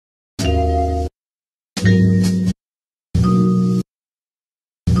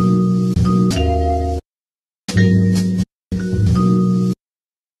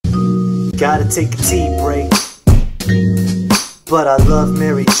Gotta take a tea break, but I love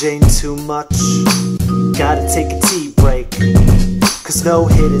Mary Jane too much. Gotta take a tea break, cause no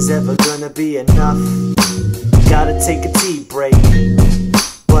hit is ever gonna be enough. Gotta take a tea break,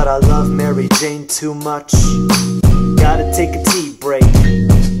 but I love Mary Jane too much. Gotta take a tea break,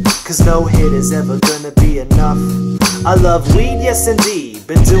 cause no hit is ever gonna be enough. I love weed, yes indeed,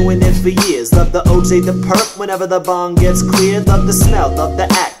 been doing it for years. Love the OJ, the perk, whenever the bong gets cleared. Love the smell, love the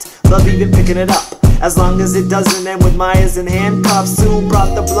act, love even picking it up, as long as it doesn't end with Myerz and handcuffs. Who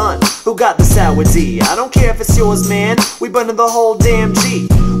brought the blunt? Who got the sour D? I don't care if it's yours, man, we burning the whole damn G.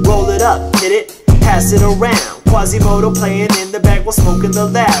 Roll it up, hit it, pass it around. Quasimodo playing in the back while smoking the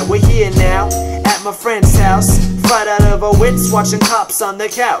loud. We're here now, at my friend's house, fried out of our wits, watching cops on the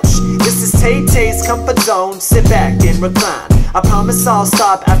couch. This is Tay-Tay's comfort zone, sit back and recline. I promise I'll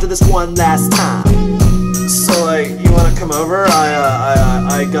stop after this one last time. So like, you wanna come over?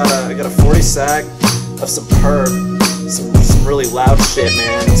 I got a 40 sack of some perp, some really loud shit,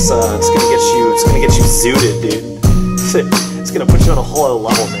 man. It's gonna get you zooted, dude. It's gonna put you on a whole other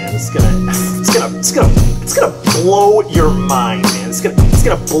level, man. It's gonna blow your mind, man. It's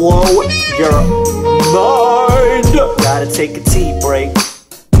gonna blow your mind. Gotta take a tea break,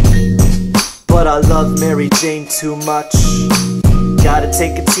 but I love Mary Jane too much. Gotta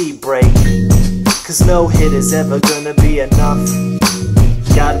take a tea break, cause no hit is ever gonna be enough.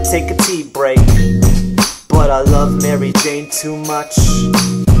 Gotta take a tea break, but I love Mary Jane too much.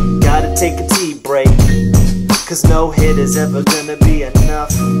 Gotta take a tea break, cause no hit is ever gonna be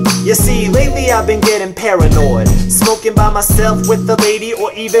enough. You see, lately I've been getting paranoid, smoking by myself with the lady,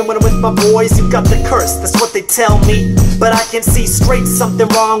 or even when I'm with my boys. You got the curse, that's what they tell me, but I can see straight something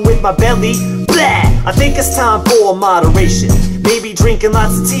wrong with my belly. Blah! I think it's time for moderation. Maybe drinking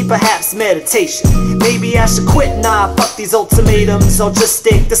lots of tea, perhaps meditation. Maybe I should quit, nah, fuck these ultimatums. I'll just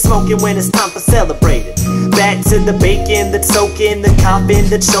stick to smoking when it's time for celebrating. Back to the bacon, the token, the coughing,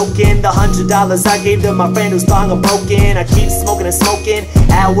 the choking. The $100 I gave to my friend whose bong are broken. I keep smoking and smoking,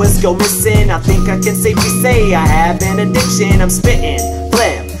 hours go missing. I think I can safely say I have an addiction. I'm spitting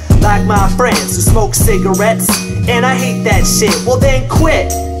phlegm like my friends who smoke cigarettes, and I hate that shit. Well then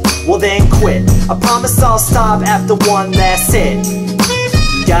quit, well then quit. I promise I'll stop after one last hit.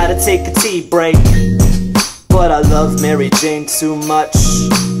 Gotta take a tea break, but I love Mary Jane too much.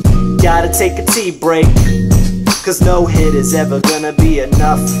 Gotta take a tea break, cause no hit is ever gonna be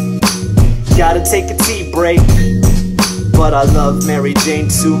enough. Gotta take a tea break, but I love Mary Jane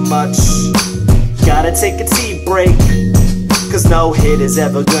too much. Gotta take a tea break, cause no hit is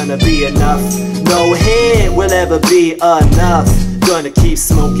ever gonna be enough. No hit will ever be enough. Gonna keep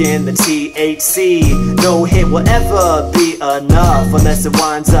smoking the THC. No hit will ever be enough, unless it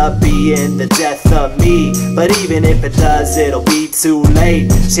winds up being the death of me. But even if it does, it'll be too late.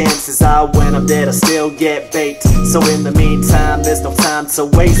 Chances are when I'm dead I'll still get baked. So in the meantime, there's no time to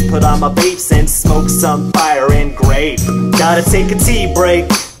waste. Put on my vapes and smoke some fire and grape. Gotta take a tea break,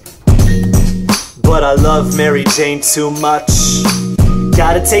 but I love Mary Jane too much.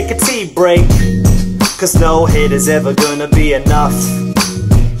 Gotta take a tea break, cause no hit is ever gonna be enough.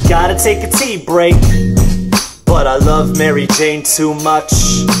 Gotta take a tea break, but I love Mary Jane too much.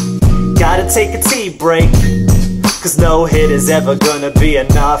 Gotta take a tea break, cause no hit is ever gonna be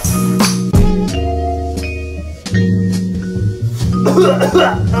enough.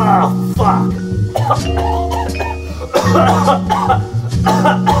 Oh, fuck.